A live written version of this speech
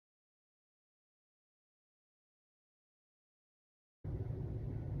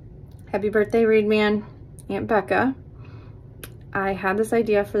Happy birthday, Reed Man, Aunt Becca. I had this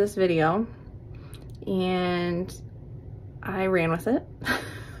idea for this video and I ran with it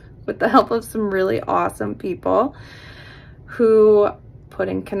with the help of some really awesome people who put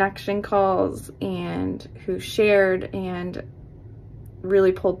in connection calls and who shared and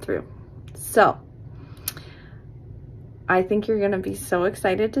really pulled through. So I think you're gonna be so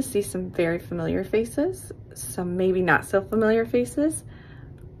excited to see some very familiar faces, some maybe not so familiar faces,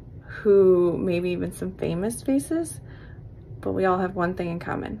 who maybe even some famous faces, but we all have one thing in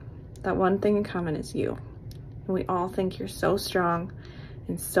common. That one thing in common is you. And we all think you're so strong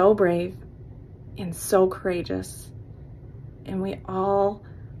and so brave and so courageous. And we all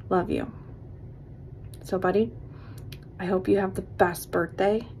love you. So buddy, I hope you have the best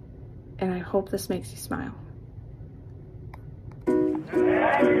birthday and I hope this makes you smile.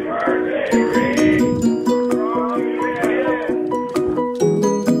 Happy birthday, Reed.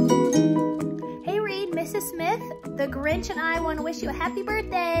 Hey Reed, Mrs. Smith, the Grinch and I want to wish you a happy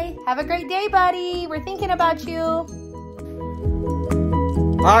birthday. Have a great day, buddy. We're thinking about you.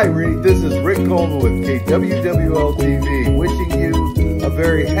 Hi Reed, this is Rick Coleman with KWWL TV, wishing you a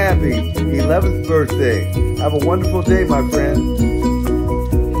very happy 11th birthday. Have a wonderful day, my friend.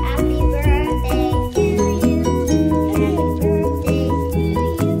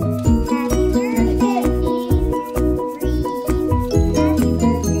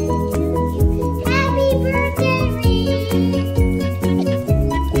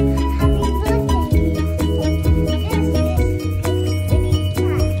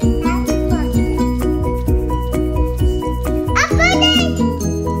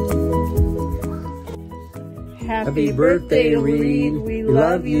 Happy birthday, Reed. We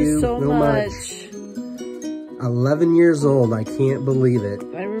love you so much. 11 years old. I can't believe it.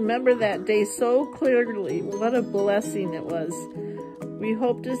 I remember that day so clearly. What a blessing it was. We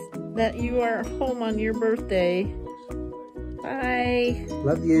hope that you are home on your birthday. Bye.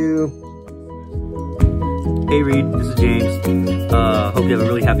 Love you. Hey Reed, this is James. Hope you have a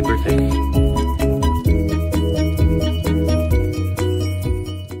really happy birthday.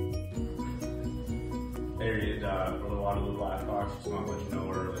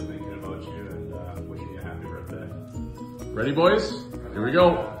 Ready, boys? Here we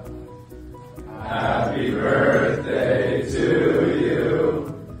go. Happy birthday to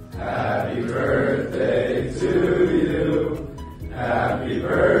you. Happy birthday to you. Happy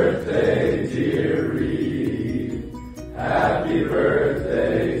birthday, dear Reed. Happy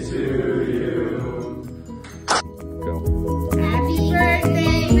birthday to you. Go. Happy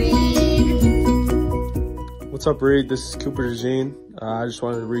birthday, Reed. What's up, Reed? This is Cooper DeJean. I just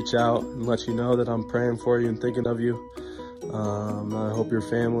wanted to reach out and let you know that I'm praying for you and thinking of you. I hope your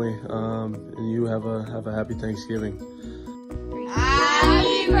family and you have a happy Thanksgiving.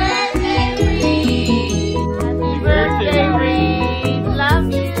 Happy birthday, Reed. Happy birthday, Reed.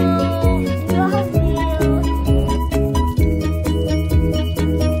 Love you. Love you.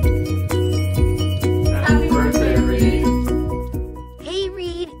 Happy birthday, Reed. Hey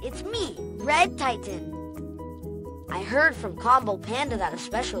Reed, it's me, Red Titan. I heard from Combo Panda that a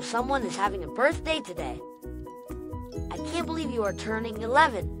special someone is having a birthday today. I can't believe you are turning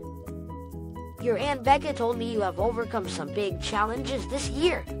 11. Your Aunt Becca told me you have overcome some big challenges this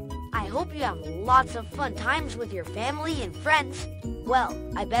year. I hope you have lots of fun times with your family and friends. Well,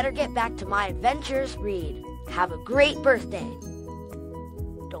 I better get back to my adventures, Reed. Have a great birthday.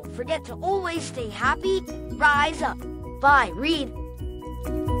 Don't forget to always stay happy and rise up. Bye, Reed.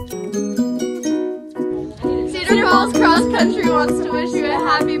 Cedar Falls Cross Country wants to wish you a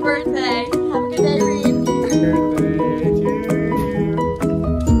happy birthday. Have a good day, Reed.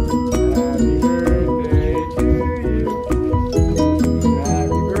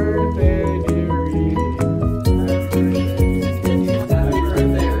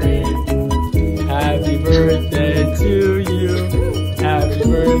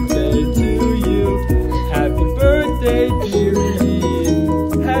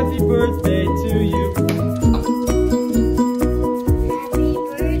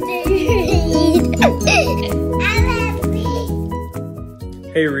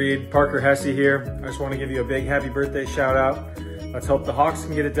 Hey Reed, Parker Hesse here. I just want to give you a big happy birthday shout out. Let's hope the Hawks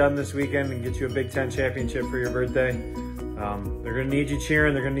can get it done this weekend and get you a Big Ten championship for your birthday. They're going to need you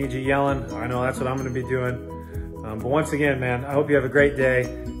cheering, they're going to need you yelling. I know that's what I'm going to be doing. But once again, man, I hope you have a great day.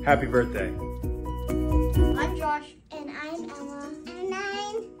 Happy birthday. I'm Josh. And I'm Emma. And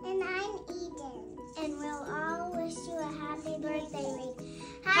I'm Eden. And we'll all wish you a happy birthday, Reed.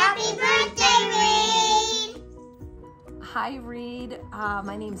 Happy birthday, Reed! Hi, Reed.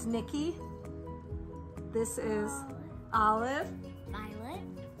 My name's Nikki. This is Olive. Violet.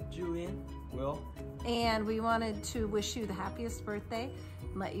 Julian. Will. And we wanted to wish you the happiest birthday,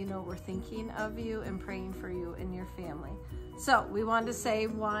 and let you know we're thinking of you and praying for you and your family. So we wanted to say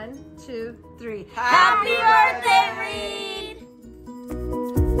 1, 2, 3. Happy birthday, Reed!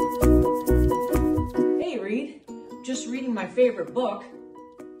 Hey, Reed. Just reading my favorite book.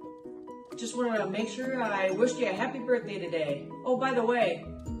 Just wanted to make sure I wished you a happy birthday today. Oh, by the way,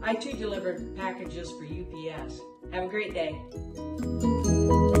 I too delivered packages for UPS. Have a great day.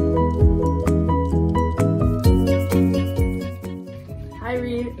 Hi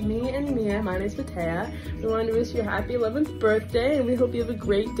Reed, me and Mia, my name's Matea. We wanted to wish you a happy 11th birthday and we hope you have a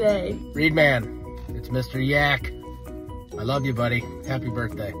great day. Reed man, it's Mr. Yak. I love you, buddy. Happy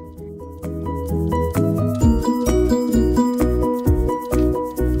birthday.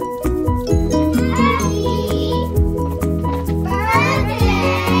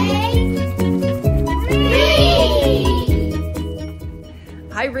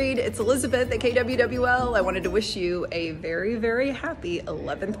 Hi Reed, it's Elizabeth at KWWL. I wanted to wish you a very, very happy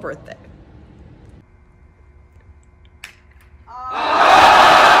 11th birthday.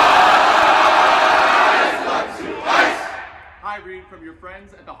 Hi Reed, from your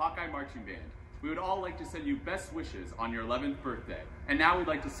friends at the Hawkeye Marching Band. We would all like to send you best wishes on your 11th birthday. And now we'd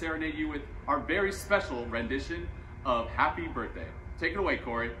like to serenade you with our very special rendition of Happy Birthday. Take it away,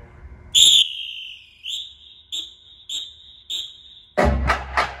 Corey.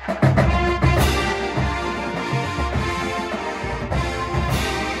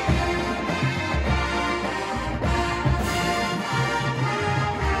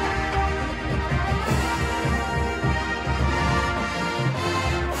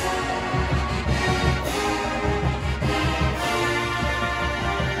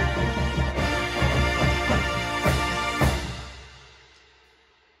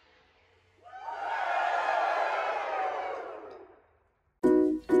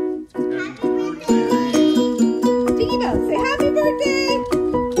 Say happy birthday!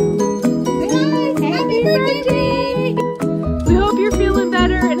 Say happy birthday! We hope you're feeling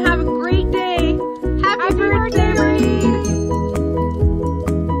better and have a great day. Happy birthday, Reed!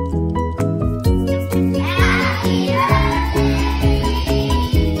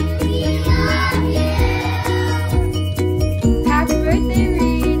 Happy birthday,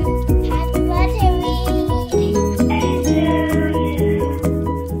 Reed! Happy birthday,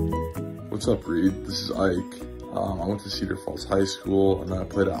 Reed! What's up, Reed? This is Ike. I went to Cedar Falls High School, and then I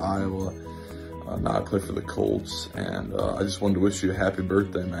played at Iowa. Now I play for the Colts, and I just wanted to wish you a happy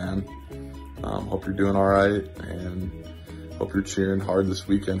birthday, man. Hope you're doing all right, and hope you're cheering hard this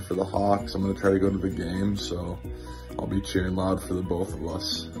weekend for the Hawks. I'm going to try to go to the game, so I'll be cheering loud for the both of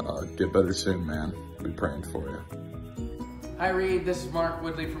us. Get better soon, man. I'll be praying for you. Hi Reed, this is Mark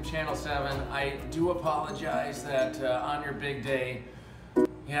Woodley from Channel 7. I do apologize that on your big day,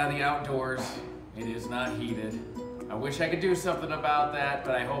 yeah, the outdoors, it is not heated. I wish I could do something about that,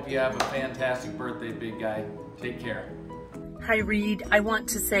 but I hope you have a fantastic birthday, big guy. Take care. Hi Reed, I want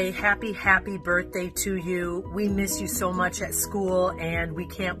to say happy birthday to you. We miss you so much at school and we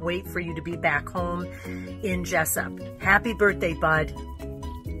can't wait for you to be back home in Jessup. Happy birthday, bud.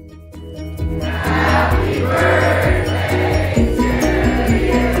 Happy birthday to you.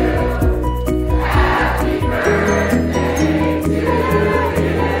 Happy birthday to you.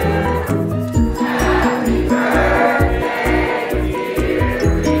 Happy birthday, dear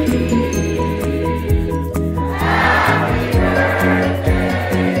Reed. Happy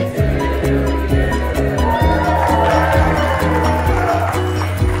birthday to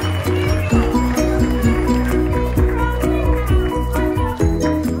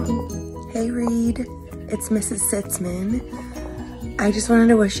Hey Reed, it's Mrs. Sitzman. I just wanted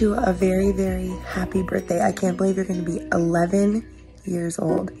to wish you a very, very happy birthday. I can't believe you're going to be 11 years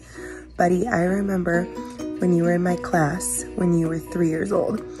old. Buddy, I remember when you were in my class when you were 3 years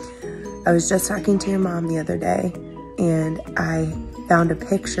old. I was just talking to your mom the other day and I found a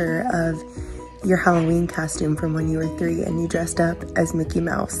picture of your Halloween costume from when you were 3 and you dressed up as Mickey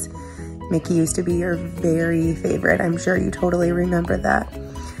Mouse. Mickey used to be your very favorite. I'm sure you totally remember that.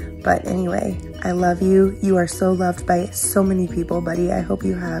 But anyway, I love you. You are so loved by so many people, buddy. I hope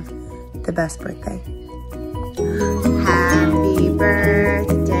you have the best birthday. Happy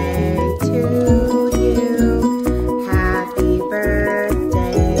birthday to you. Happy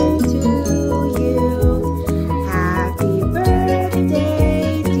birthday to you. Happy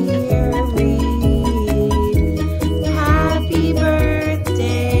birthday, dear Reed. Happy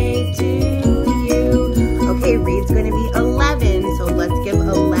birthday to you. Okay, Reed's gonna be 11, so let's give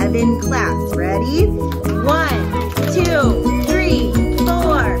 11 claps. Ready? 1, 2, 3,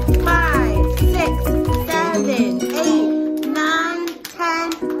 4, 5, 6, 7, 8, 9,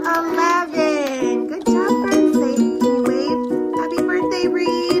 10,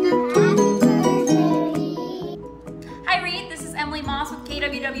 Moss with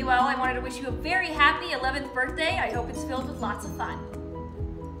KWWL. I wanted to wish you a very happy 11th birthday. I hope it's filled with lots of fun.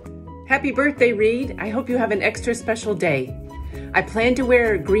 Happy birthday, Reed. I hope you have an extra special day. I plan to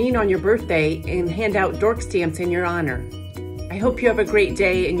wear green on your birthday and hand out dork stamps in your honor. I hope you have a great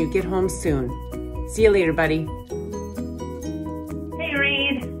day and you get home soon. See you later, buddy. Hey,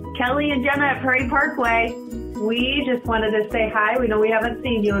 Reed. Kelly and Jenna at Prairie Parkway. We just wanted to say hi. We know we haven't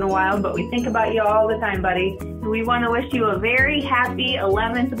seen you in a while, but we think about you all the time, buddy. We want to wish you a very happy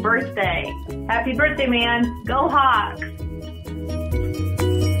 11th birthday. Happy birthday, man. Go Hawks.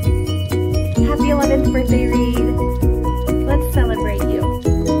 Happy 11th birthday, Reed. Let's celebrate you.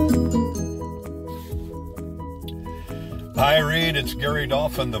 Hi, Reed. It's Gary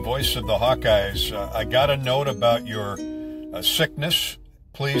Dolphin, the voice of the Hawkeyes. I got a note about your sickness.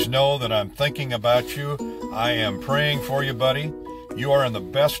 Please know that I'm thinking about you. I am praying for you, buddy. You are in the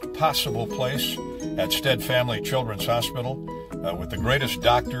best possible place at Stead Family Children's Hospital with the greatest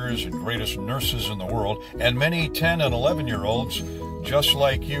doctors and greatest nurses in the world, and many 10 and 11-year-olds just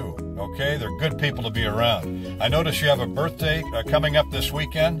like you, okay? They're good people to be around. I notice you have a birthday coming up this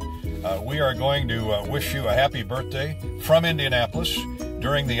weekend. We are going to wish you a happy birthday from Indianapolis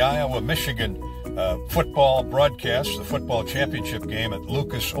during the Iowa-Michigan football broadcast, the football championship game at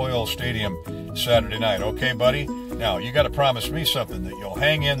Lucas Oil Stadium Saturday night. Okay, buddy? Now, you got to promise me something, that you'll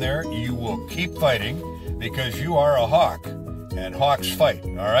hang in there, you will keep fighting, because you are a Hawk, and Hawks fight,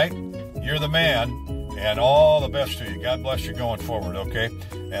 all right? You're the man, and all the best to you. God bless you going forward, okay?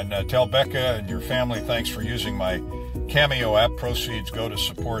 And tell Becca and your family thanks for using my Cameo app. Proceeds go to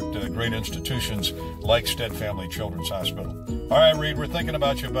support great institutions like Stead Family Children's Hospital. All right, Reed, we're thinking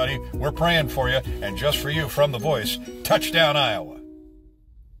about you, buddy. We're praying for you. And just for you, from the voice, touchdown, Iowa.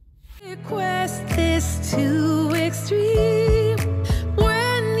 Request this too extreme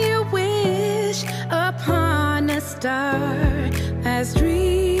when you wish upon a star as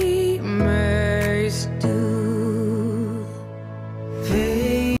dreamers do.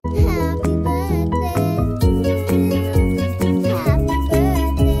 Hey.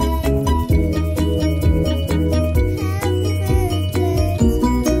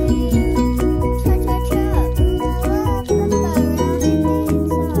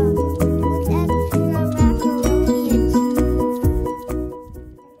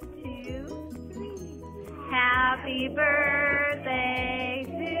 Happy birthday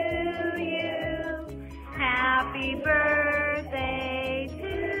to you. Happy birthday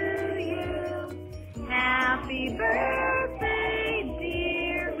to you. Happy birthday,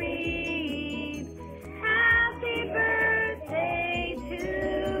 dear Reed. Happy birthday to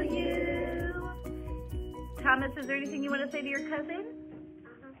you. Thomas, is there anything you want to say to your cousin?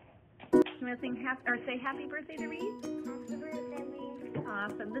 You want to sing say happy birthday to Reed? Happy birthday, Reed.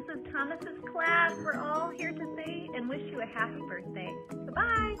 Awesome. This is Thomas's class. We're all here to say and wish you a happy birthday. So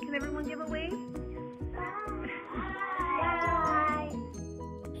bye. Can everyone give a wave? Bye.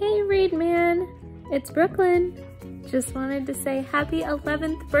 Hey, Reed man. It's Brooklyn. Just wanted to say happy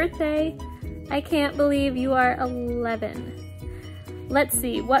 11th birthday. I can't believe you are 11. Let's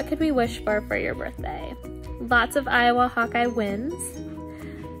see, what could we wish for your birthday? Lots of Iowa Hawkeye wins.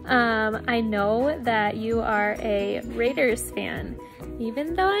 I know that you are a Raiders fan,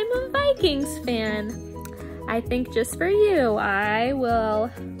 even though I'm a Vikings fan. I think just for you, I will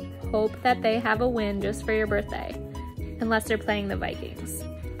hope that they have a win just for your birthday. Unless they're playing the Vikings.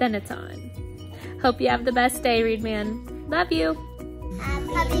 Then it's on. Hope you have the best day, Reed man. Love you.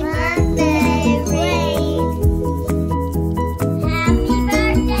 Happy birthday, Reed.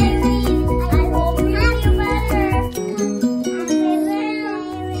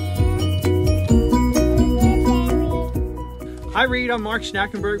 Hi Reed, I'm Mark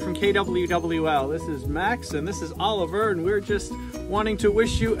Schnackenberg from KWWL. This is Max and this is Oliver, and we're just wanting to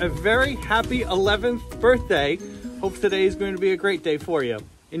wish you a very happy 11th birthday. Hope today is going to be a great day for you.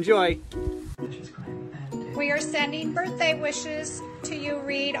 Enjoy. We are sending birthday wishes to you,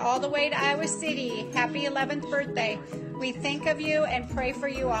 Reed, all the way to Iowa City. Happy 11th birthday. We think of you and pray for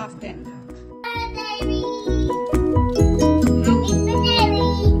you often. Birthday, Reed.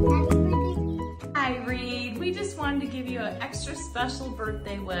 Hi, Reed. We just wanted to give you an extra special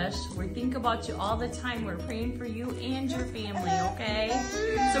birthday wish. We think about you all the time. We're praying for you and your family, okay?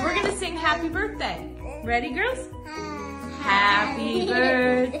 So we're gonna sing happy birthday. Ready, girls? Happy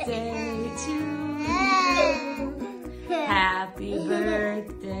birthday to you. Happy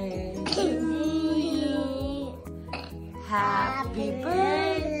birthday to you. Happy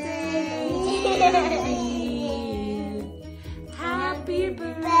birthday, Reed. Happy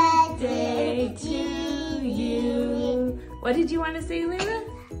birthday to you. What did you want to say, Layla?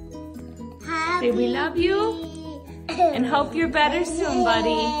 Say we love you. and hope you're better soon,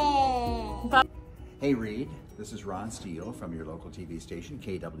 buddy. Bye. Hey Reed, this is Ron Steele from your local TV station,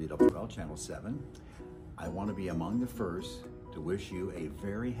 KWWL Channel 7. I want to be among the first to wish you a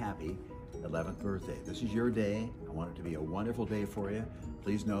very happy 11th birthday. This is your day. I want it to be a wonderful day for you.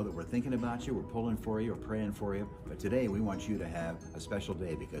 Please know that we're thinking about you, we're pulling for you, we're praying for you. But today we want you to have a special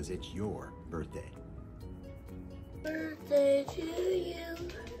day because it's your birthday. Birthday to you.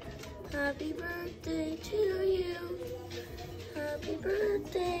 Happy birthday to you. Happy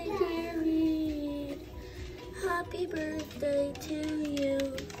birthday, dear Reed. Happy birthday to you.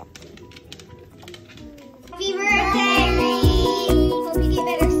 Happy birthday, Reed. Hope you get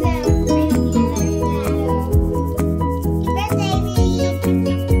better soon.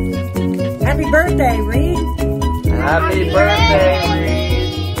 Happy birthday, Reed. Happy birthday,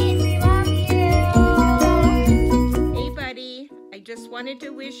 Reed. We love you. Hey, buddy. I just wanted to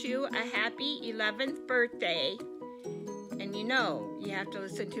wish you a happy 11th birthday. And you know, you have to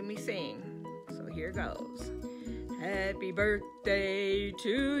listen to me sing. So here goes. Happy birthday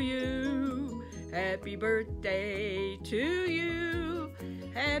to you. Happy birthday to you.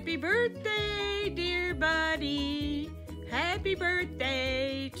 Happy birthday, dear buddy. Happy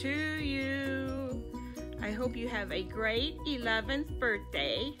birthday to you. I hope you have a great 11th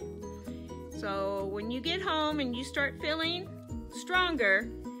birthday. So when you get home and you start feeling stronger,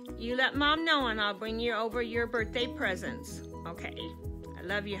 you let Mom know and I'll bring you over your birthday presents. Okay. I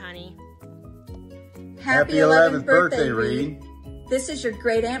love you, honey. Happy 11th birthday, Reed. This is your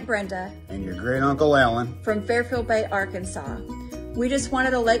great Aunt Brenda And your great Uncle Alan. from Fairfield Bay, Arkansas. We just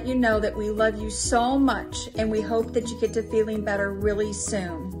wanted to let you know that we love you so much and we hope that you get to feeling better really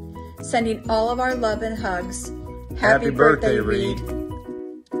soon. Sending all of our love and hugs. Happy birthday, Reed.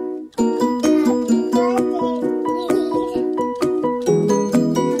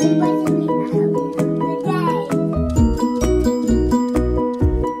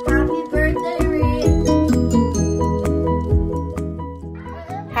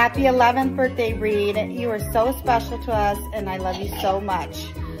 Happy 11th birthday, Reed. You are so special to us and I love you so much.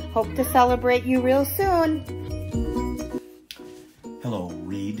 Hope to celebrate you real soon. Hello,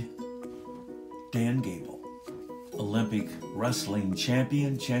 Reed. Dan Gable, Olympic wrestling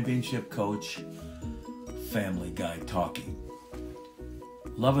champion, championship coach, Family Guy talking.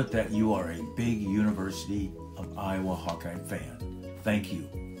 Love it that you are a big University of Iowa Hawkeye fan. Thank you.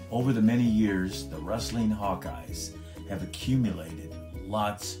 Over the many years, the wrestling Hawkeyes have accumulated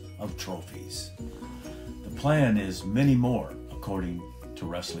lots of trophies. The plan is many more, according to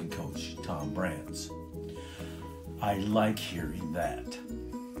wrestling coach Tom Brands. I like hearing that.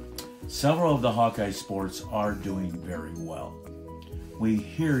 Several of the Hawkeye sports are doing very well. We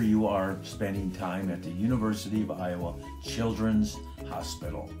hear you are spending time at the University of Iowa Children's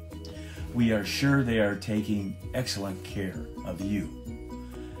Hospital. We are sure they are taking excellent care of you.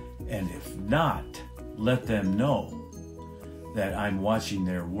 And if not, let them know that I'm watching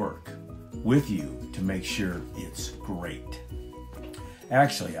their work with you to make sure it's great.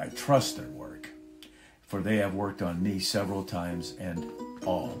 Actually, I trust their work, for they have worked on me several times and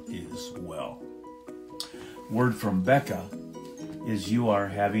all is well. Word from Becca is you are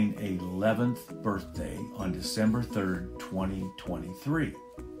having a 11th birthday on December 3rd, 2023.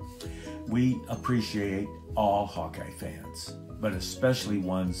 We appreciate all Hawkeye fans, but especially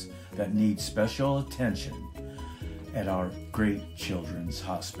ones that need special attention at our great children's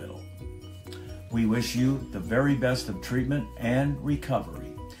hospital. We wish you the very best of treatment and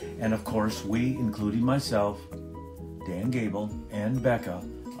recovery. And of course, we, including myself, Dan Gable, and Becca,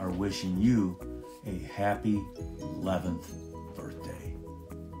 are wishing you a happy 11th birthday.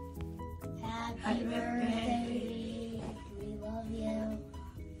 Happy birthday. We love you.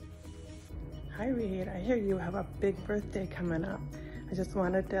 Hi Reed, I hear you have a big birthday coming up. I just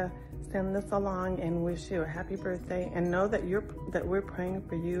wanted to send this along and wish you a happy birthday and know that we're praying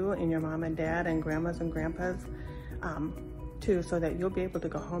for you and your mom and dad and grandmas and grandpas too, so that you'll be able to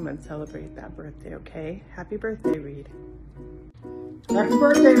go home and celebrate that birthday, okay? Happy birthday, Reed. Happy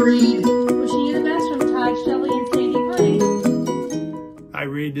birthday, Reed. Wishing you the best from Todd, Shelly, and Sadie Pine. Hi,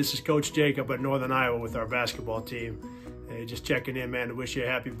 Reed. This is Coach Jacob at Northern Iowa with our basketball team. Hey, just checking in, man, to wish you a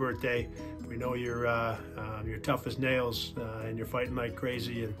happy birthday. We know you're tough as nails and you're fighting like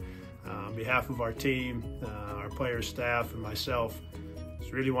crazy. And on behalf of our team, our players, staff, and myself,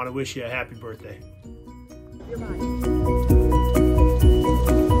 just really want to wish you a happy birthday.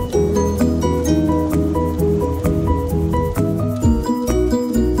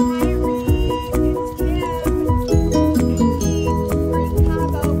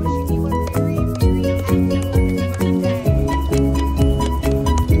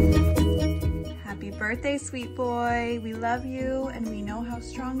 Happy birthday, sweet boy.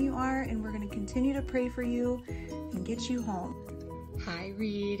 strong you are, and we're going to continue to pray for you and get you home. Hi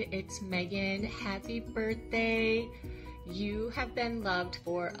Reed, it's Megan. Happy birthday. You have been loved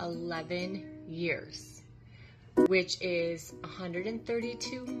for 11 years, which is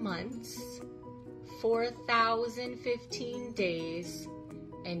 132 months, 4,015 days,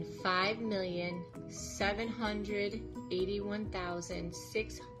 and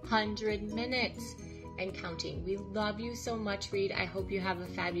 5,781,600 minutes and counting. We love you so much, Reed. I hope you have a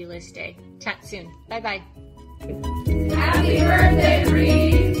fabulous day. Chat soon. Bye-bye. Happy birthday,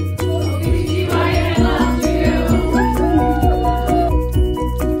 Reed. I love you.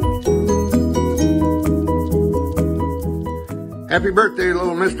 Happy birthday,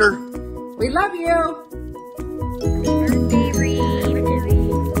 little mister. We love you.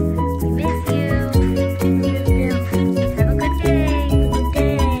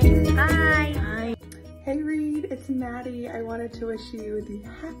 Maddie, I wanted to wish you the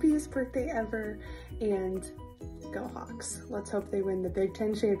happiest birthday ever, and go Hawks. Let's hope they win the Big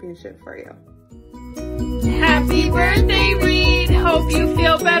Ten championship for you. Happy birthday, Reed. Hope you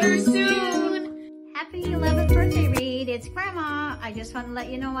feel better soon. Happy 11th birthday, Reed. It's Grandma. I just want to let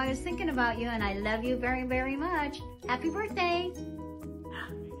you know I was thinking about you, and I love you very, very much. Happy birthday.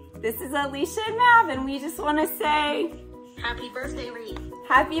 This is Alicia and Mav, and we just want to say happy birthday, Reed.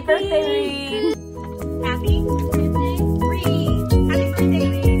 Happy birthday, Reed. Happy birthday, Reed. Happy birthday,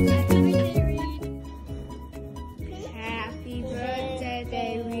 Reed. Happy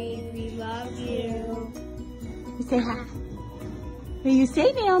birthday, Reed. We love you. You say hi. What do you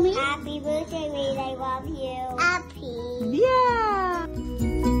say, Naomi? Happy birthday, Reed. I love you. Happy. Yeah.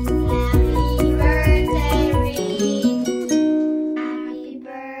 Happy birthday, Reed. Happy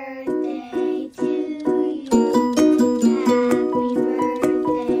birthday to you. Happy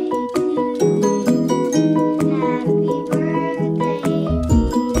birthday to you. Happy birthday to you.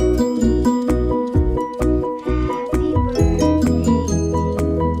 Happy birthday.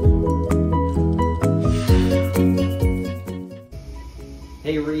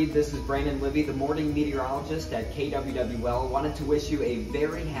 Hey Reed, this is Brandon Libby, the morning meteorologist at KWWL. Wanted to wish you a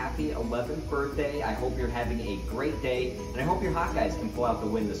very happy 11th birthday. I hope you're having a great day, and I hope your Hawkeyes can pull out the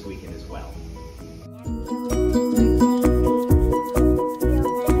win this weekend as well.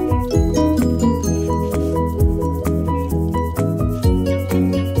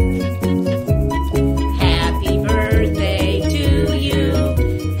 Happy birthday to you.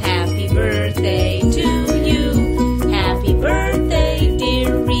 Happy birthday to you. Happy birthday,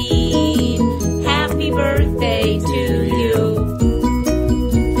 dear Reed. Happy birthday to you.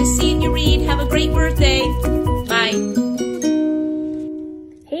 Nice seeing you, Reed. Have a great birthday. Bye.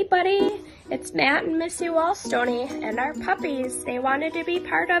 Hey buddy, it's Matt and Missy Wallstoney and our puppies. They wanted to be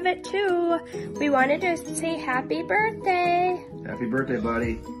part of it too. We wanted to say happy birthday. Happy birthday,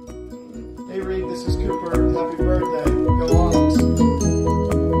 buddy. Hey Reed, this is Cooper. Happy birthday. Go Hawks.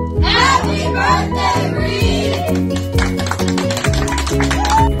 Happy birthday, Reed.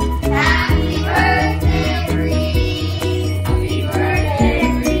 Happy birthday, Reed. Happy birthday,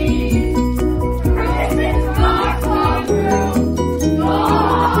 Reed. Presents are for you.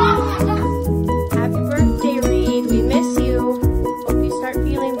 Happy birthday, Reed. We miss you. Hope you start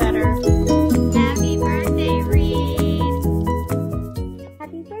feeling better. Happy birthday, Reed.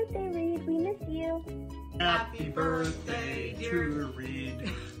 Happy birthday, Reed. We miss you. Happy birthday, dear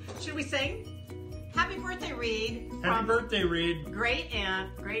Reed. Should we sing? Happy birthday, Reed. Happy birthday, Reed. Great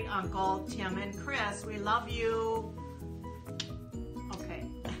aunt, great uncle, Tim and Chris. We love you. Okay.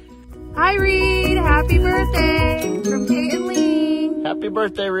 Hi, Reed. Happy birthday from Kate and Lee. Happy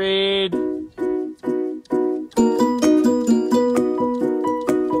birthday, Reed.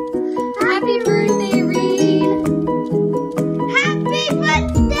 Happy birthday, Reed. Happy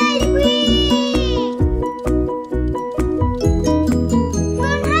birthday, Reed.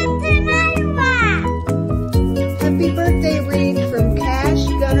 From Hudson, Iowa. Happy birthday, Reed, from Cash,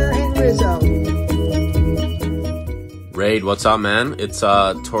 Gunner, and Rizzo. Reed, what's up, man? It's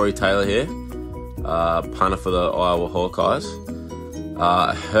Tory Taylor here, punter for the Iowa Hawkeyes.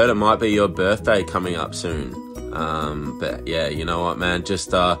 I heard it might be your birthday coming up soon. But yeah, you know what, man?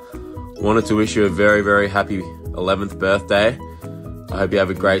 Just wanted to wish you a very, very happy 11th birthday. I hope you have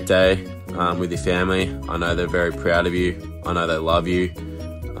a great day with your family. I know they're very proud of you. I know they love you.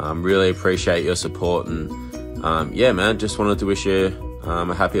 Really appreciate your support. And yeah, man, just wanted to wish you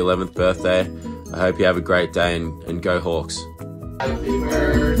a happy 11th birthday. I hope you have a great day and go Hawks. Happy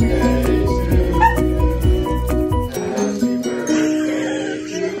birthday to you. Happy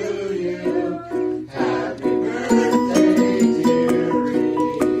birthday to you. Happy birthday, dear Reed.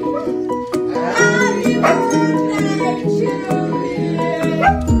 Happy birthday to you.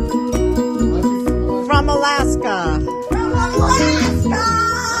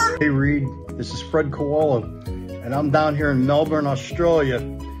 Fred Koala, and I'm down here in Melbourne, Australia,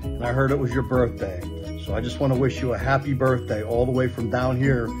 and I heard it was your birthday. So I just want to wish you a happy birthday all the way from down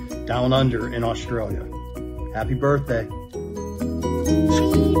here, down under in Australia. Happy birthday.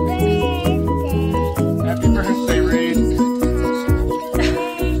 Happy birthday, Reed.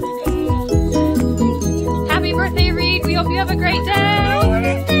 Happy birthday, Reed. We hope you have a great day.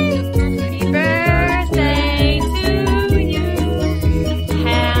 Happy birthday to you.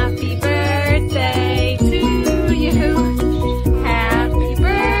 Happy birthday to you. Happy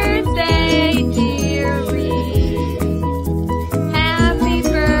birthday, dear Reed. Happy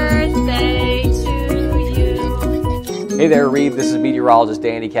birthday to you. Hey there, Reed. This is meteorologist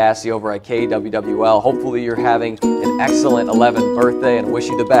Danny Cassie over at KWWL. Hopefully you're having an excellent 11th birthday and wish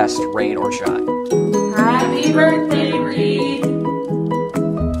you the best, rain or shine. Happy birthday, Reed.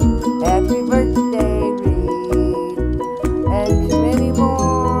 Happy birthday, Reed. And many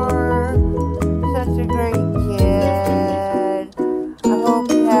more. Such a great kid. I hope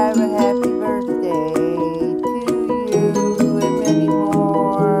you have a happy birthday to you and many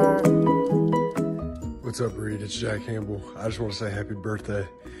more. What's up, Reed? It's Jack Campbell. I just want to say happy birthday.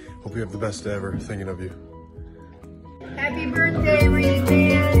 Hope you have the best day ever. Thinking of you. Happy birthday, Reed,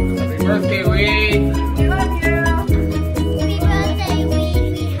 man. Happy birthday, Reed. We love you. Happy birthday,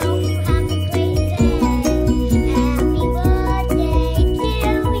 Reed. We hope you have a great day. Happy birthday to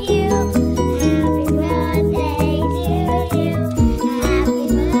you. Happy birthday to you. Happy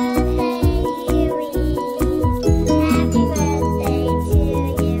birthday, dear Reed. Happy birthday to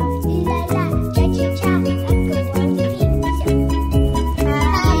you. La la, cha cha cha, uncle wants pizza.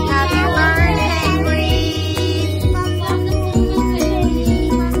 Happy birthday, Reed.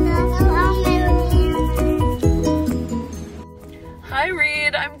 Hi,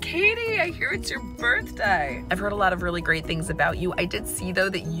 Reed. I'm Katie. I hear it's your birthday. I've heard a lot of really great things about you. I did see, though,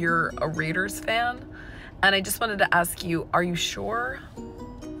 that you're a Raiders fan. And I just wanted to ask you, are you sure?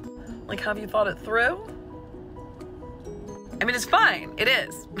 Like, have you thought it through? I mean, it's fine. It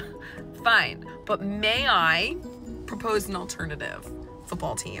is. Fine. But may I propose an alternative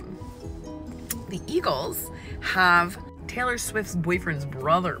football team? The Eagles have Taylor Swift's boyfriend's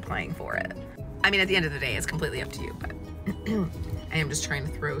brother playing for it. I mean, at the end of the day, it's completely up to you, but I am just trying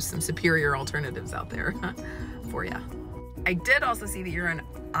to throw some superior alternatives out there for you. I did also see that you're an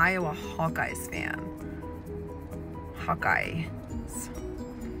Iowa Hawkeyes fan. Hawkeyes.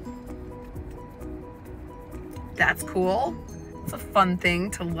 That's cool. It's a fun thing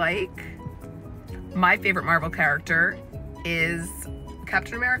to like. My favorite Marvel character is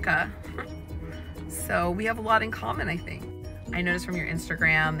Captain America. So we have a lot in common, I think. I noticed from your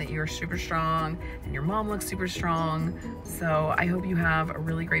Instagram that you're super strong and your mom looks super strong. So I hope you have a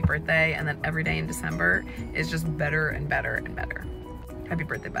really great birthday and that every day in December is just better and better and better. Happy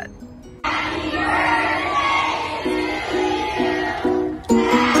birthday, bud. Happy birthday to you.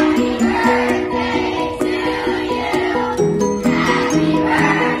 Happy birthday to you. Happy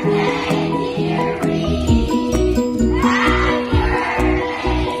birthday, dear Reed. Happy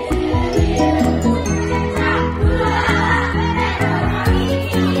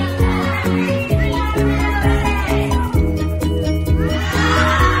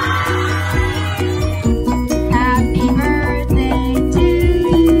birthday to you. Happy birthday to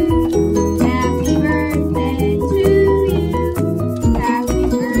you. Happy birthday,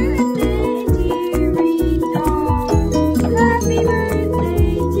 dear Reed. Happy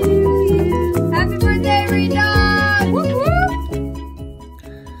birthday to you. Happy birthday, Reed. Whoop, whoop.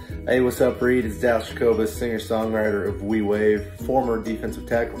 Hey, what's up, Reed? It's Dallas Jacobus, singer-songwriter of We Wave, former defensive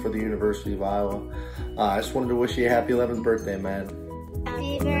tackle for the University of Iowa. I just wanted to wish you a happy 11th birthday, man.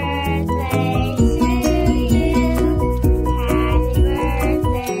 Happy birthday to you. Happy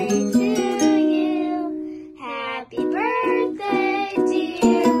birthday to you. Happy birthday,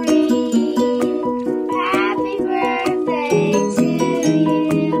 dear Reed. Happy birthday to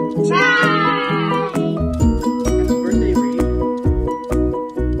you. Bye. Happy birthday, Reed.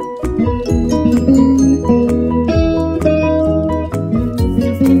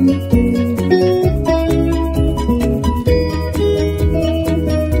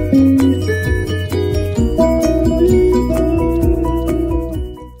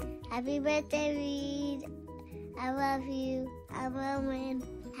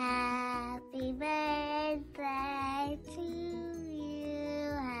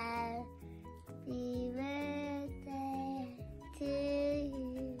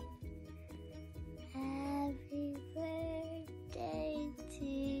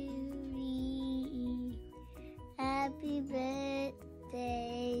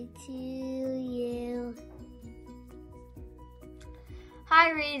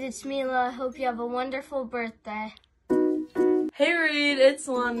 Hi Reed, it's Mila. I hope you have a wonderful birthday. Hey Reed, it's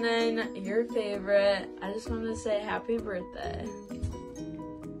London, your favorite. I just wanted to say happy birthday.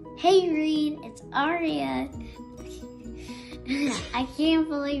 Hey Reed, it's Aria. I can't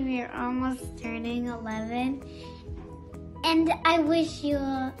believe you're almost turning 11. And I wish you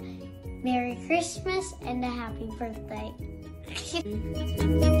a Merry Christmas and a happy birthday.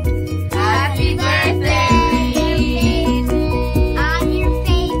 Happy birthday, Reed. I'm your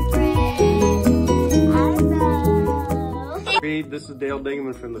favorite. Hello. Reed, this is Dale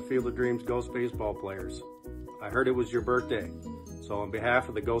Dingaman from the Field of Dreams Ghost Baseball Players. I heard it was your birthday. So on behalf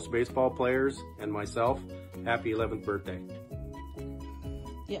of the Ghost Baseball Players and myself, happy 11th birthday.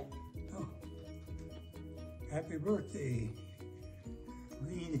 Yeah. Oh. Happy birthday,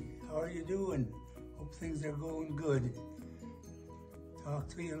 Reed. How are you doing? Hope things are going good. Talk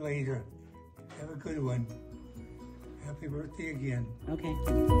to you later. Have a good one. Happy birthday again. Okay.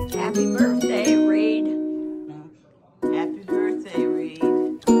 Happy birthday, Reed. Happy birthday, Reed.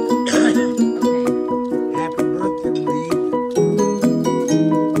 Happy birthday,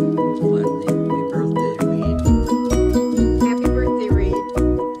 Reed. Happy birthday, Reed.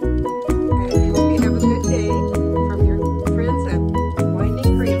 And I hope you have a good day from your friends at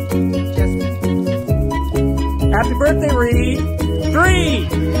Winding Creek. Jessica. Happy birthday, Reed. 3,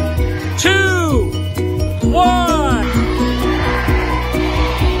 2, 1.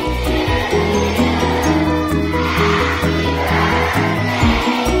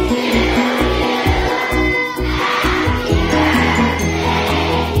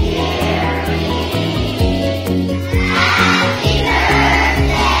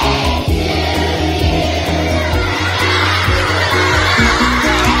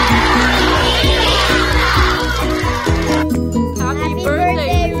 Happy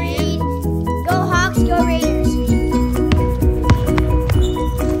birthday, Reed. Go Hawks, go Raiders.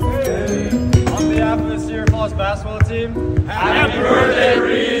 On behalf of the Sierra Falls basketball team, happy birthday,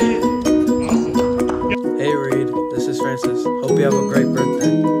 Reed. Hey Reed, this is Francis. Hope you have a great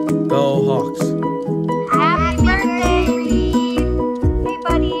birthday. Go Hawks. Happy birthday, Reed. Hey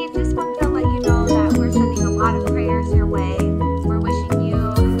buddy, just wanted to let you know that we're sending a lot of prayers your way. We're wishing you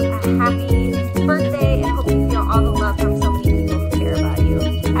a happy birthday and hope you feel all the love from so many people who care about you.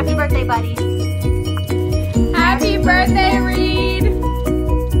 Happy birthday, buddy. Happy birthday, Reed.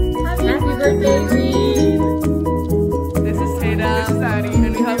 Happy birthday, Reed. This is Tatum. This is Addie,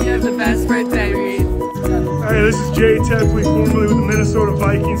 and we hope you have the best birthday, Reed. Hi, this is Jay Tepley, formerly with the Minnesota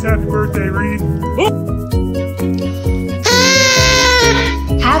Vikings. Happy birthday, Reed.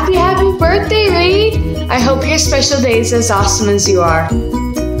 Happy birthday, Reed! I hope your special day is as awesome as you are.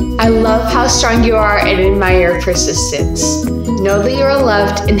 I love how strong you are and admire your persistence. Know that you are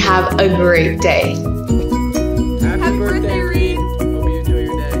loved and have a great day. Happy birthday, Reed. Hope you enjoy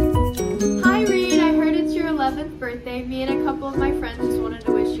your day. Hi Reed, I heard it's your 11th birthday. Me and a couple of my friends just wanted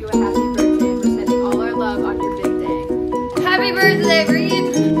to wish you a happy birthday and we're sending all our love on your big day. Happy birthday,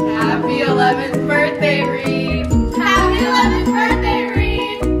 Reed. Happy 11th birthday, Reed. Happy 11th birthday,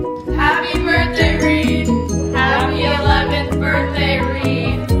 Reed. Happy birthday, Reed. Happy 11th birthday, Reed.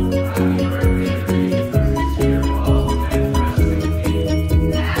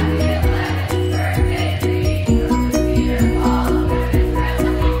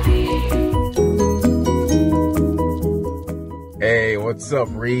 Hey, what's up,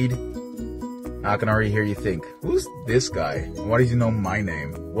 Reed? I can already hear you think, who's this guy? Why does he know my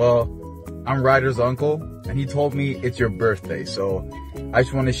name? Well, I'm Ryder's uncle, and he told me it's your birthday, so I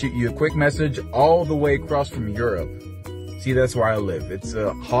just want to shoot you a quick message all the way across from Europe. See, that's where I live. It's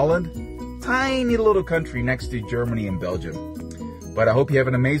Holland, tiny little country next to Germany and Belgium. But I hope you have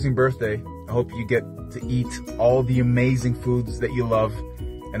an amazing birthday. I hope you get to eat all the amazing foods that you love,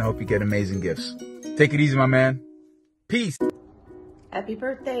 and I hope you get amazing gifts. Take it easy, my man. Peace. Happy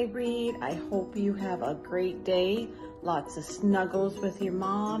birthday, Reed. I hope you have a great day. Lots of snuggles with your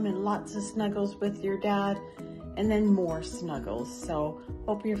mom and lots of snuggles with your dad and then more snuggles. So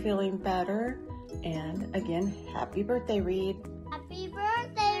hope you're feeling better. And again, happy birthday, Reed. Happy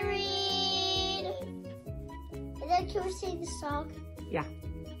birthday, Reed. Is that can we sing the song? Yeah.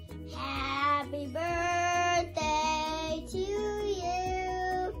 Happy birthday to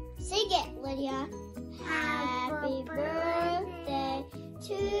you. Sing it, Lydia. Happy birthday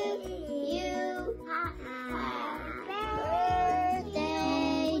to you. Happy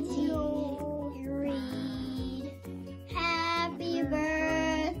birthday to Reed. Happy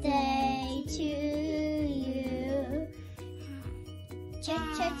birthday to you.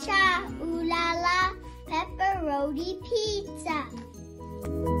 Cha-cha-cha, ooh la la, pepperoni pizza.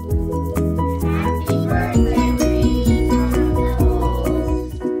 Happy birthday, Reed.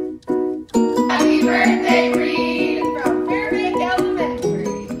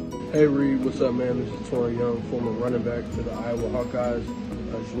 is Torrey Young, former running back for the Iowa Hawkeyes.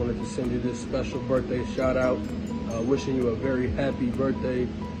 I just wanted to send you this special birthday shout out. Wishing you a very happy birthday.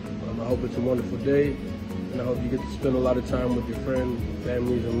 I hope it's a wonderful day, and I hope you get to spend a lot of time with your friends,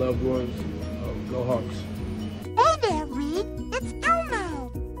 families, and loved ones. Go Hawks. Hey there, Reed. It's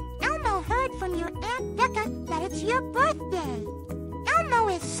Elmo. Elmo heard from your Aunt Becca that it's your birthday. Elmo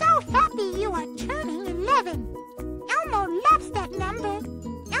is so happy you are turning 11. Elmo loves that number.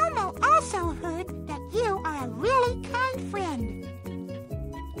 Elmo also heard that you are a really kind friend.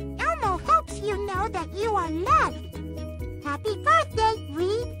 Elmo hopes you know that you are loved. Happy birthday,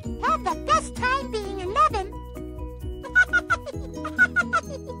 Reed. Have the best time being 11.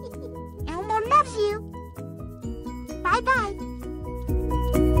 Elmo loves you. Bye-bye.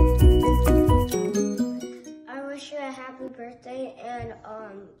 I wish you a happy birthday, and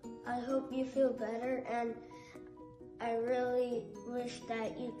I hope you feel better, and I really wish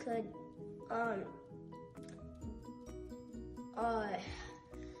that you could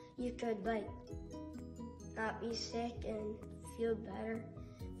like not be sick and feel better.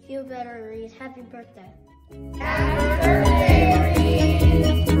 Feel better, Reed. Happy birthday. Happy birthday,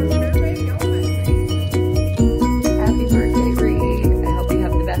 Reed. Happy birthday, Reed. I hope you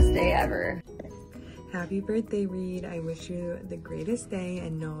have the best day ever. Happy birthday, Reed. I wish you the greatest day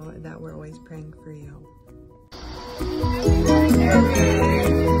and know that we're always praying for you.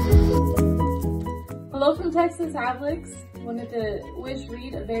 Hello from Texas, Alex. Wanted to wish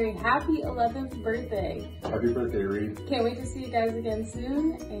Reed a very happy 11th birthday. Happy birthday, Reed. Can't wait to see you guys again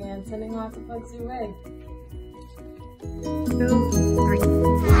soon, and sending lots of hugs your way. 2, 3.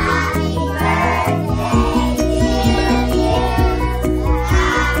 Happy birthday to you.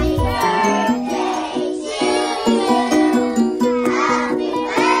 Happy birthday to you.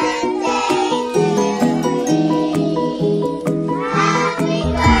 Happy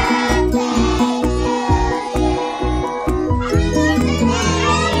birthday to you.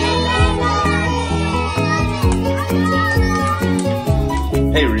 Happy birthday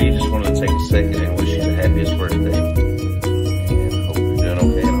Hey Reed, just wanted to take a second and wish you the happiest birthday. And hope you're doing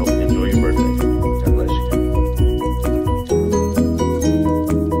okay, and I hope you enjoy your birthday. God bless you.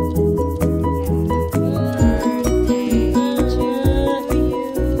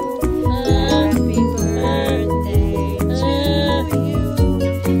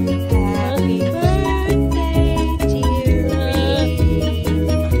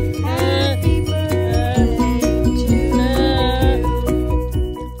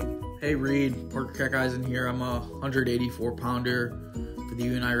 Eisen here. I'm a 184 pounder for the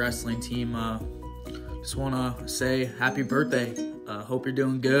UNI wrestling team. Just want to say happy birthday. Hope you're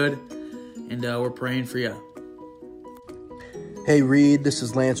doing good, and we're praying for you. Hey Reed, this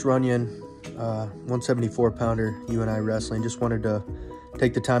is Lance Runyon, 174 pounder UNI wrestling. Just wanted to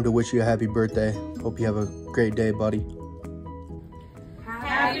take the time to wish you a happy birthday. Hope you have a great day, buddy.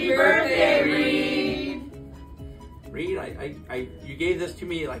 Happy birthday, Reed! Reed, you gave this to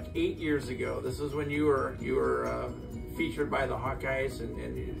me like 8 years ago. This is when you were featured by the Hawkeyes, and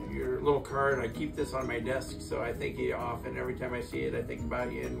your little card. I keep this on my desk, so I think of you often. Every time I see it, I think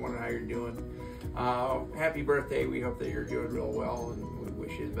about you and wonder how you're doing. Happy birthday. We hope that you're doing real well, and we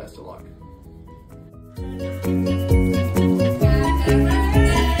wish you the best of luck.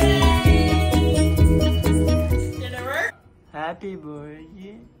 Did it work? Happy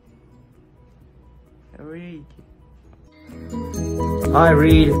birthday, Reed. Hi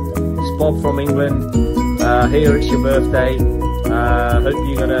Reed, it's Bob from England. Here it's your birthday. Hope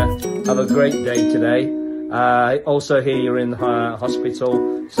you're gonna have a great day today. Also here you're in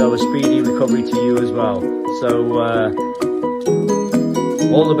hospital, so a speedy recovery to you as well. So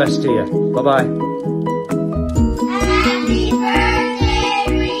all the best to you. Bye bye. Happy birthday,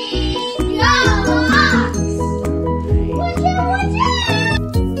 Reed! Go Hawks!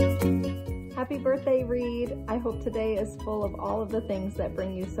 Happy birthday, Reed. I hope today is full of all of the things that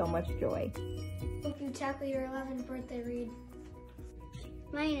bring you so much joy. Hope you tackle your 11th birthday, Reed.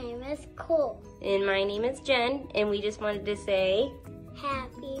 My name is Cole. And my name is Jen, and we just wanted to say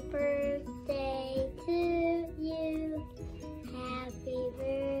Happy birthday to you. Happy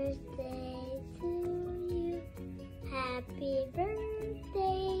birthday to you. Happy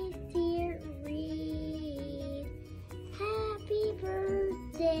birthday, dear Reed. Happy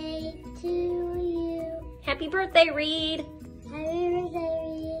birthday to you. Happy birthday, Reed. Happy birthday,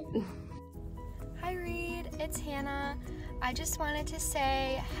 Reed. Hi, Reed. It's Hannah. I just wanted to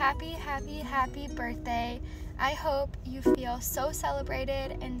say happy birthday. I hope you feel so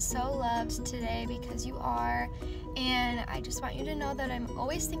celebrated and so loved today, because you are. And I just want you to know that I'm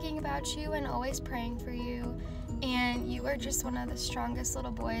always thinking about you and always praying for you. and you are just one of the strongest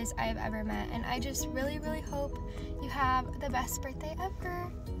little boys I have ever met, and I just really, really hope you have the best birthday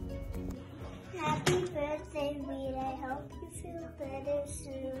ever. Happy birthday, Reed. I hope you feel better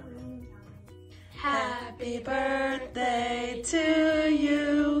soon. Happy birthday to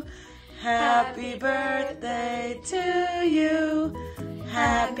you. Happy birthday to you.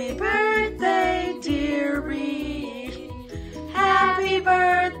 Happy birthday, dear Reed. Happy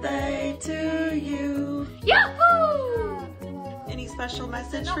birthday to you. Yahoo! Any special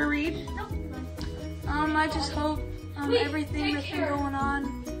message for Reed? I just hope everything that's been going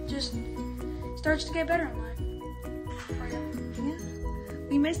on just starts to get better in life.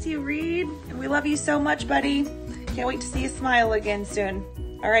 We miss you, Reed, and we love you so much, buddy. Can't wait to see you smile again soon.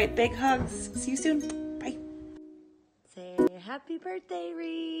 All right, big hugs. See you soon. Bye. Say happy birthday,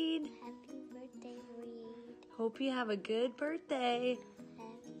 Reed. Happy birthday, Reed. Hope you have a good birthday.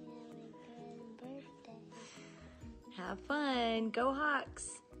 Have fun. Go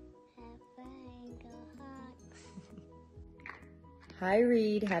Hawks. Have fun. Go Hawks. Hi,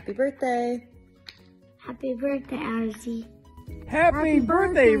 Reed. Happy birthday. Happy birthday, Ozzy. Happy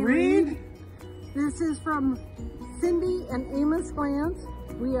birthday, Reed. This is from Cindy and Amos Glantz.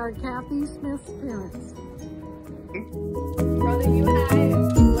 We are Kathy Smith's parents. Brother, you and I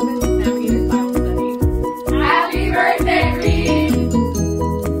live in St. Peter's Bible Study. Happy birthday, Reed!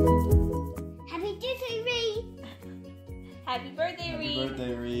 Happy birthday, Reed. Happy birthday, Happy Reed.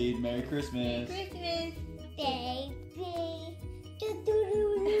 birthday, Reed. Merry Christmas. Merry Christmas. Baby.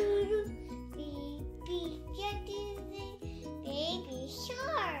 Baby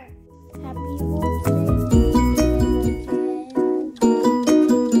shark. Happy birthday.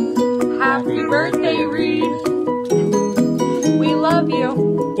 Happy birthday, Reed. We love you.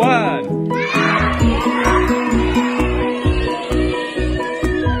 One.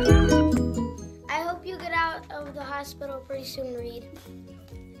 I hope you get out of the hospital pretty soon, Reed.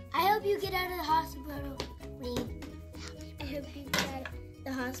 I hope you get out of the hospital, Reed. I hope you get out of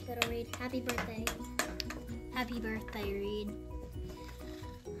the hospital, Reed. Happy birthday. Happy birthday, Reed.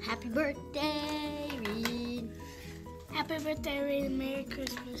 Happy birthday, Reed. Happy birthday, Reed, and Merry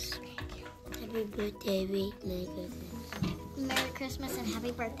Christmas. Happy birthday, Reed. Merry Christmas. Merry Christmas and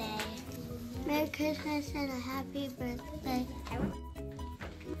happy birthday. Merry Christmas and a happy birthday.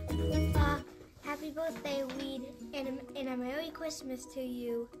 Happy birthday, Reed, and a Merry Christmas to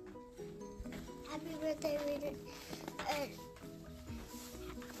you. Happy birthday, Reed.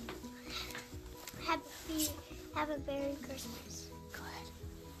 Have a Merry Christmas. Good.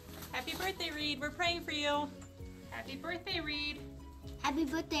 Happy birthday, Reed. We're praying for you. Happy birthday, Reed. Happy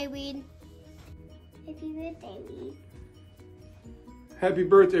birthday, Reed. Happy birthday, Reed. Happy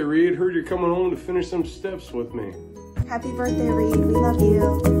birthday, Reed. Heard you're coming home to finish some steps with me. Happy birthday, Reed. We love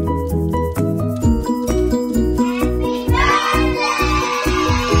you.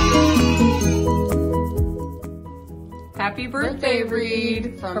 Happy birthday,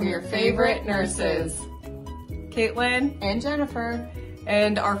 Reed, from your favorite nurses, Caitlin and Jennifer.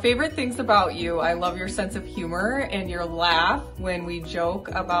 And our favorite things about you, I love your sense of humor and your laugh when we joke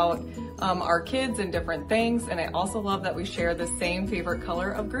about our kids and different things. And I also love that we share the same favorite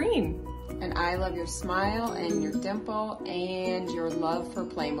color of green. And I love your smile and your dimple and your love for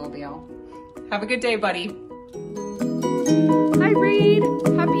Playmobil. Have a good day, buddy. Hi, Reed.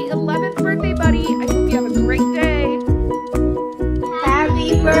 Happy 11th birthday, buddy. I hope you have a great day.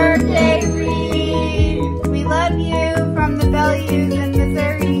 Happy birthday, Reed. We love you from the Bellevues in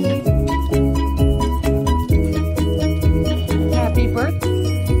Missouri. Happy birthday.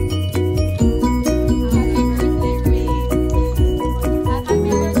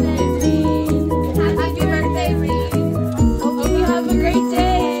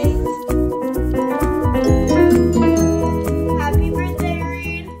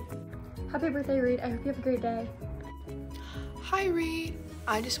 I hope you have a great day. Hi, Reed.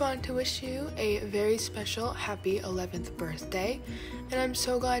 I just wanted to wish you a very special happy 11th birthday, and I'm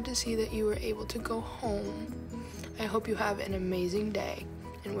so glad to see that you were able to go home. I hope you have an amazing day,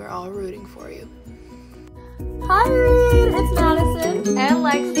 and we're all rooting for you. Hi, Reed. It's Madison and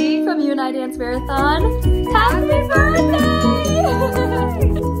Lexi from You and I Dance Marathon. Happy birthday!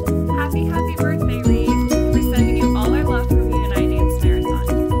 Happy birthday, Reed. We're sending you all our love from You and I Dance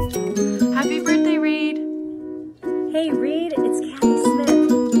Marathon. Happy birthday, Reed. Hey, Reed, it's Kathy Smith.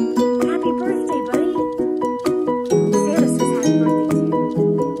 Happy birthday, buddy. Santa says happy birthday to you.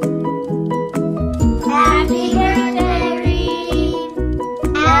 Happy birthday, Reed.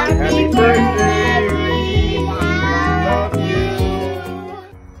 Happy birthday, Reed. Love you.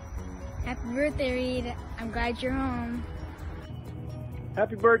 Happy birthday, Reed. I'm glad you're home.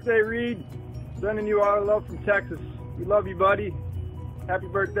 Happy birthday, Reed. Sending you all love from Texas. We love you, buddy. Happy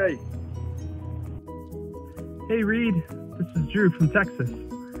birthday. Hey, Reed. This is Drew from Texas.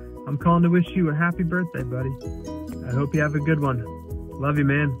 I'm calling to wish you a happy birthday, buddy. I hope you have a good one. Love you,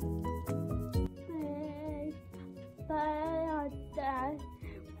 man.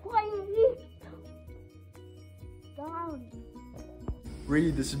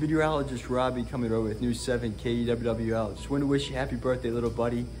 Reed, this is meteorologist Robbie coming over with News 7 KEWWL. Just want to wish you a happy birthday, little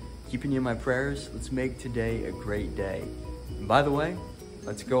buddy. Keeping you in my prayers. Let's make today a great day. And by the way,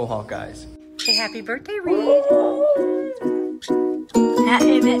 let's go Hawkeyes. Say happy birthday, Reed.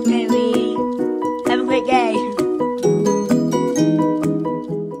 Happy birthday, Reed. Have a great day.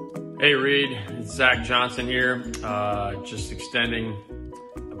 Hey, Reed. It's Zach Johnson here. Just extending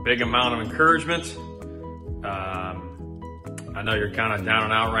a big amount of encouragement. I know you're kind of down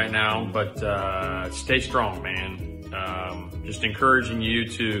and out right now, but stay strong, man. Just encouraging you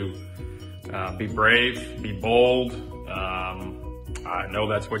to be brave, be bold. I know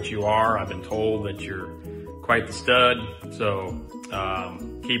that's what you are. I've been told that you're quite the stud. So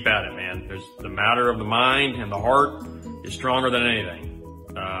keep at it, man. There's the matter of the mind and the heart is stronger than anything.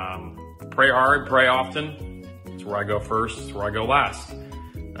 Pray hard, pray often. It's where I go first. It's where I go last.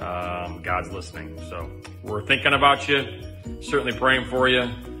 God's listening. So we're thinking about you. Certainly praying for you.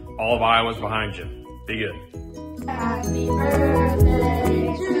 All of Iowa's behind you. Be good. Happy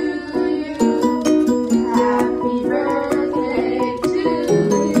birthday to you. Happy birthday to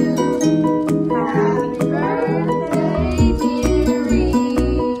you. Happy birthday, dear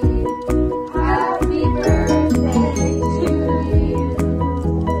Reed. Happy birthday to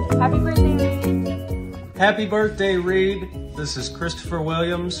you. Happy birthday, Reed. Happy birthday, Reed. This is Christopher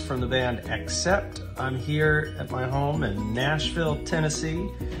Williams from the band Accept. I'm here at my home in Nashville, Tennessee.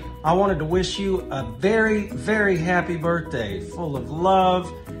 I wanted to wish you a very, very happy birthday, full of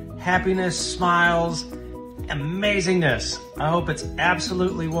love, happiness, smiles, amazingness. I hope it's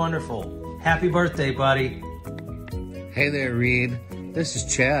absolutely wonderful. Happy birthday, buddy. Hey there, Reed. This is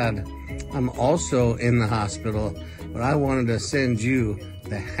Chad. I'm also in the hospital, but I wanted to send you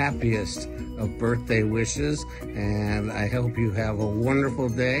the happiest of birthday wishes, and I hope you have a wonderful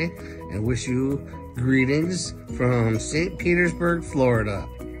day and wish you greetings from St. Petersburg, Florida.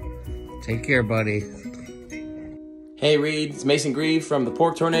 Take care, buddy. Hey, Reed, it's Mason Grieve from the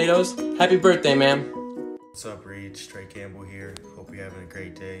Pork Tornadoes. Happy birthday, man. What's up, Reed? Stray Campbell here. Hope you're having a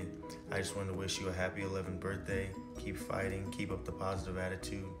great day. I just wanted to wish you a happy 11th birthday. Keep fighting, keep up the positive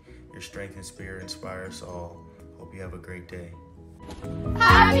attitude. Your strength and spirit inspire us all. Hope you have a great day.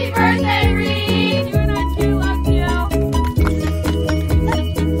 Happy birthday, Reed! You and I too love you.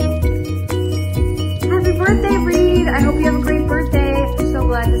 Happy birthday, Reed! I hope you have a great birthday. I'm so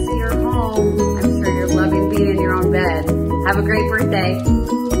glad to see you're home. I'm sure you're loving being in your own bed. Have a great birthday.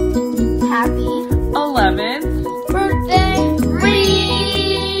 Happy 11th birthday,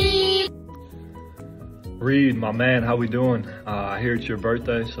 Reed! Reed, my man, how we doing? I hear it's your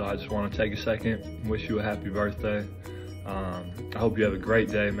birthday, so I just want to take a second and wish you a happy birthday. I hope you have a great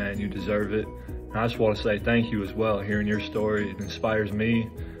day, man. You deserve it. And I just want to say thank you as well. Hearing your story, it inspires me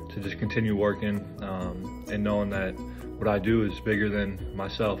to just continue working and knowing that what I do is bigger than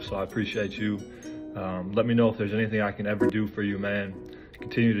myself. So I appreciate you. Let me know if there's anything I can ever do for you, man.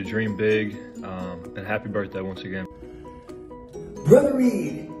 Continue to dream big, and happy birthday once again. Brother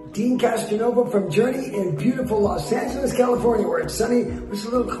Reed, Dean Castronova from Journey in beautiful Los Angeles, California, where it's sunny, but it's a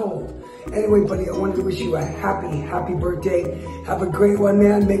little cold. Anyway, buddy, I wanted to wish you a happy birthday. Have a great one,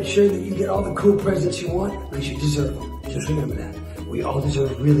 man. Make sure that you get all the cool presents you want, because you deserve them. Just remember that. We all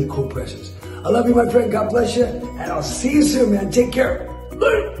deserve really cool presents. I love you, my friend. God bless you, and I'll see you soon, man. Take care.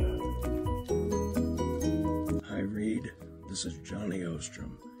 Bye. Hi, Reed. This is Johnny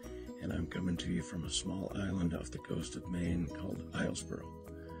Ostrom, and I'm coming to you from a small island off the coast of Maine called Islesboro.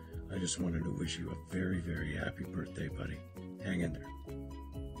 I just wanted to wish you a very, very happy birthday, buddy. Hang in there.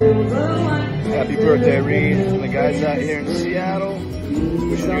 Happy birthday, Reed. And the guys out here in Seattle,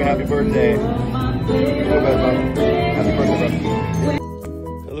 wishing you a happy birthday. Happy birthday, brother.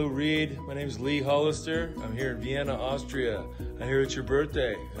 Hello, Reed. My name is Lee Hollister. I'm here in Vienna, Austria. I hear it's your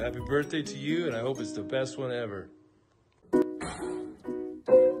birthday. Happy birthday to you, and I hope it's the best one ever.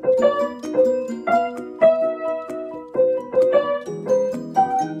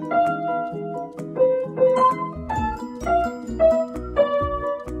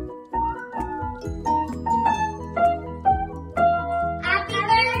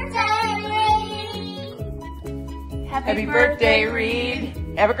 Happy birthday, Reed.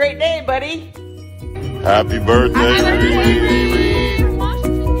 Have a great day, buddy. Happy birthday, Reed.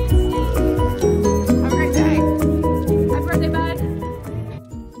 Have a great day. Happy birthday, bud.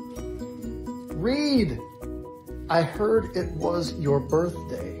 it was your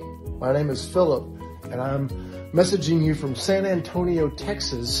birthday. My name is Philip, and I'm messaging you from San Antonio,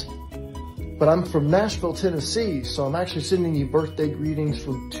 Texas, but I'm from Nashville, Tennessee, so I'm actually sending you birthday greetings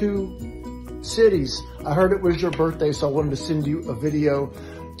from 2 cities. I heard it was your birthday, so I wanted to send you a video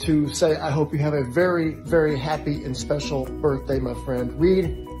to say I hope you have a very, very happy and special birthday, my friend.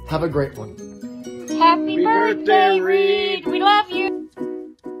 Reed, have a great one. Happy birthday, Reed! We love you!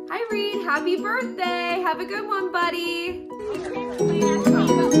 Hi, Reed. Happy birthday! Have a good one, buddy!